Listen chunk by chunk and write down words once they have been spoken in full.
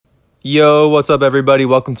Yo, what's up, everybody?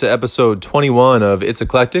 Welcome to episode 21 of It's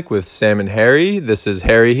Eclectic with Sam and Harry. This is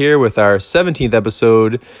Harry here with our 17th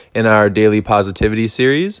episode in our Daily Positivity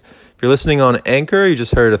series. If you're listening on Anchor, you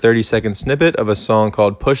just heard a 30-second snippet of a song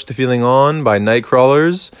called Push the Feeling On by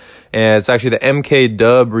Nightcrawlers. And it's actually the MK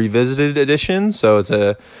Dub Revisited edition. So it's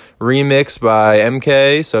a remix by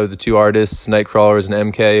MK. So the two artists, Nightcrawlers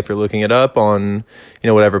and MK, if you're looking it up on,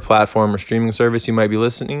 whatever platform or streaming service you might be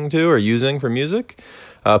listening to or using for music.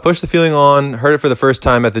 Push the Feeling On, heard it for the first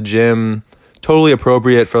time at the gym, totally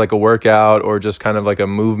appropriate for like a workout or just kind of like a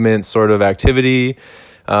movement sort of activity.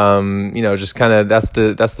 Just kind of, that's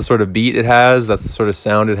the sort of beat it has, that's the sort of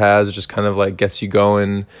sound it has. It just kind of like gets you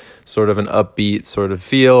going, sort of an upbeat sort of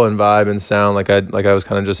feel and vibe and sound, like I was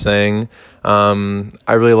kind of just saying.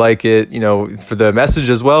 I really like it, for the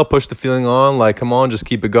message as well. Push the feeling on, like, come on, just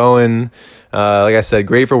keep it going. Like I said,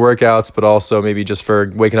 great for workouts, but also maybe just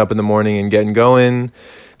for waking up in the morning and getting going,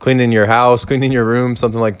 cleaning your house, cleaning your room,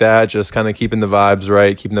 something like that. Just kind of keeping the vibes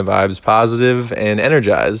right, keeping the vibes positive and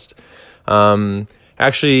energized.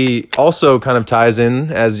 Actually also kind of ties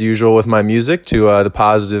in, as usual with my music, to the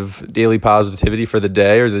positive daily positivity for the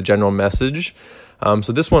day or the general message.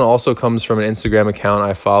 So this one also comes from an Instagram account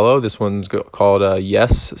I follow. This one's called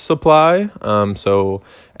Yes Supply. So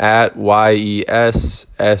at YESSUPPLY.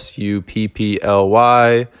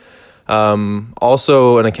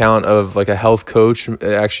 Also an account of like a health coach.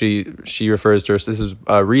 Actually, she refers to her. This is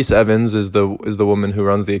Reese Evans is the woman who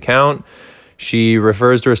runs the account. She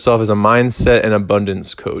refers to herself as a mindset and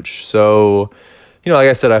abundance coach. So, like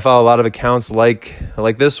I said, I follow a lot of accounts like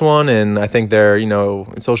this one, and I think they're,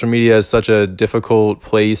 social media is such a difficult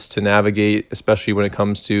place to navigate, especially when it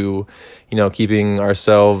comes to, keeping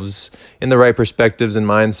ourselves in the right perspectives and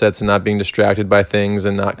mindsets and not being distracted by things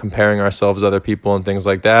and not comparing ourselves to other people and things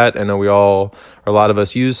like that. I know a lot of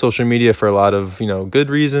us use social media for a lot of,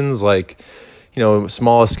 good reasons, like,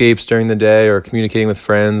 small escapes during the day or communicating with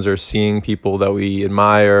friends or seeing people that we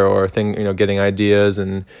admire or getting ideas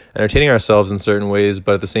and entertaining ourselves in certain ways.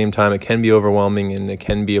 But at the same time, it can be overwhelming and it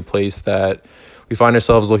can be a place that we find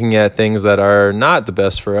ourselves looking at things that are not the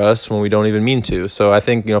best for us when we don't even mean to. So I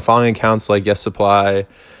think, following accounts like Yes Supply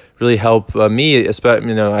really help me,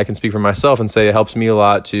 especially, I can speak for myself and say it helps me a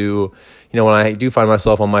lot to, when I do find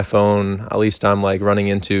myself on my phone, at least I'm like running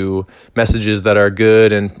into messages that are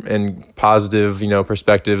good and positive,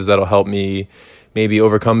 perspectives that'll help me maybe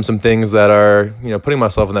overcome some things that are, putting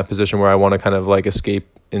myself in that position where I want to kind of like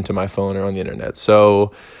escape into my phone or on the internet.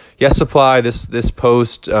 So Yes Supply, this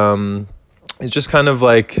post is just kind of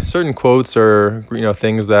like certain quotes or,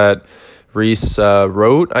 things that Reese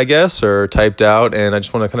wrote, I guess, or typed out, and I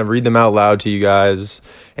just want to kind of read them out loud to you guys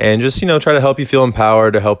and just, try to help you feel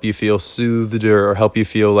empowered, to help you feel soothed or help you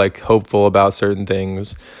feel like hopeful about certain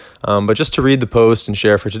things. But just to read the post and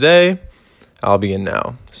share for today, I'll begin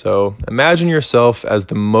now. So imagine yourself as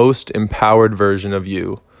the most empowered version of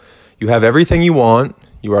you. You have everything you want.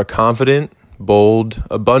 You are confident, bold,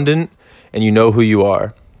 abundant, and you know who you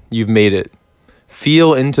are. You've made it.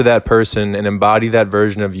 Feel into that person and embody that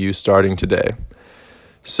version of you starting today.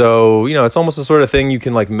 So, it's almost the sort of thing you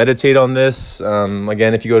can like meditate on this.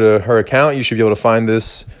 Again, if you go to her account, you should be able to find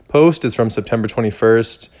this post. It's from September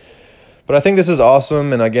 21st. But I think this is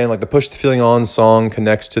awesome. And again, like the Push the Feeling On song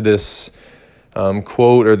connects to this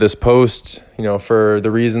quote or this post, for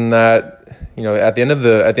the reason that, at the end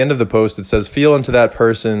of the post, it says, feel into that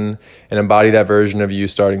person and embody that version of you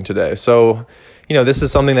starting today. So, this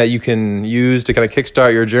is something that you can use to kind of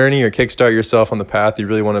kickstart your journey or kickstart yourself on the path you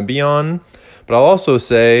really want to be on. But I'll also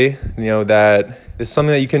say, that it's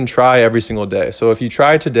something that you can try every single day. So if you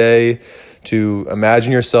try today to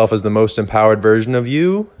imagine yourself as the most empowered version of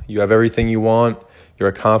you, you have everything you want, you're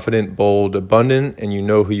a confident, bold, abundant, and you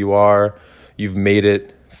know who you are, you've made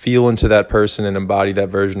it, feel into that person and embody that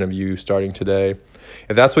version of you starting today.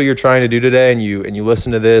 If that's what you're trying to do today and you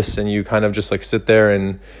listen to this and you kind of just like sit there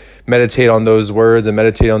and meditate on those words and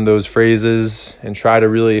meditate on those phrases and try to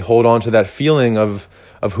really hold on to that feeling of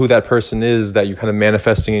who that person is that you're kind of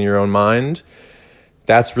manifesting in your own mind,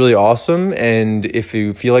 that's really awesome. And if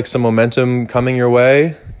you feel like some momentum coming your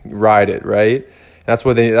way, ride it, right? That's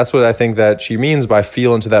what I think that she means by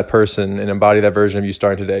feel into that person and embody that version of you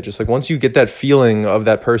starting today. Just like once you get that feeling of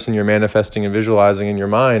that person you're manifesting and visualizing in your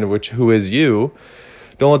mind, who is you,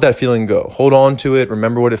 don't let that feeling go. Hold on to it.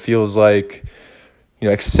 Remember what it feels like.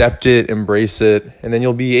 Accept it, embrace it, and then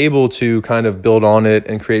you'll be able to kind of build on it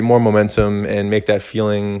and create more momentum and make that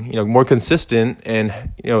feeling, more consistent and,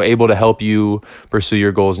 able to help you pursue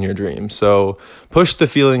your goals and your dreams. So push the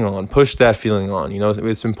feeling on, push that feeling on.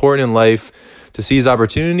 It's important in life to seize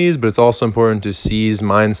opportunities, but it's also important to seize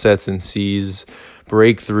mindsets and seize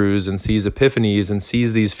breakthroughs and sees epiphanies and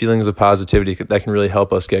sees these feelings of positivity that can really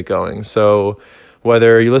help us get going. So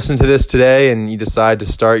whether you listen to this today and you decide to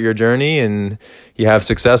start your journey and you have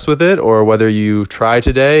success with it, or whether you try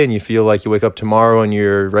today and you feel like you wake up tomorrow and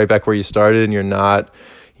you're right back where you started and you're not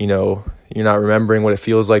remembering what it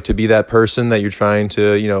feels like to be that person that you're trying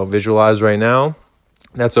to, visualize right now,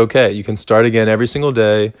 that's okay. You can start again every single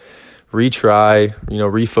day, retry,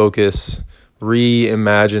 refocus,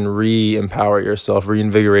 reimagine, re-empower yourself,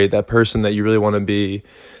 reinvigorate that person that you really want to be,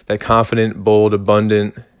 that confident, bold,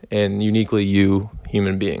 abundant, and uniquely you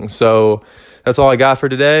human being. So that's all I got for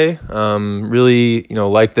today. Really,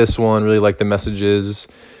 like this one, really like the messages.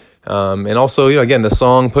 And also, again, the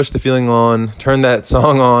song, Push the Feeling On, turn that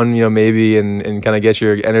song on, maybe, and kind of get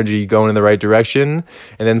your energy going in the right direction,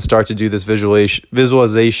 and then start to do this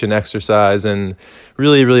visualization exercise and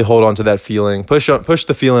really, really hold on to that feeling. Push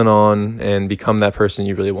the feeling on and become that person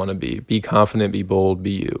you really want to be. Be confident, be bold,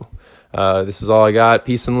 be you. This is all I got.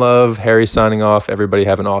 Peace and love. Harry signing off. Everybody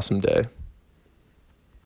have an awesome day.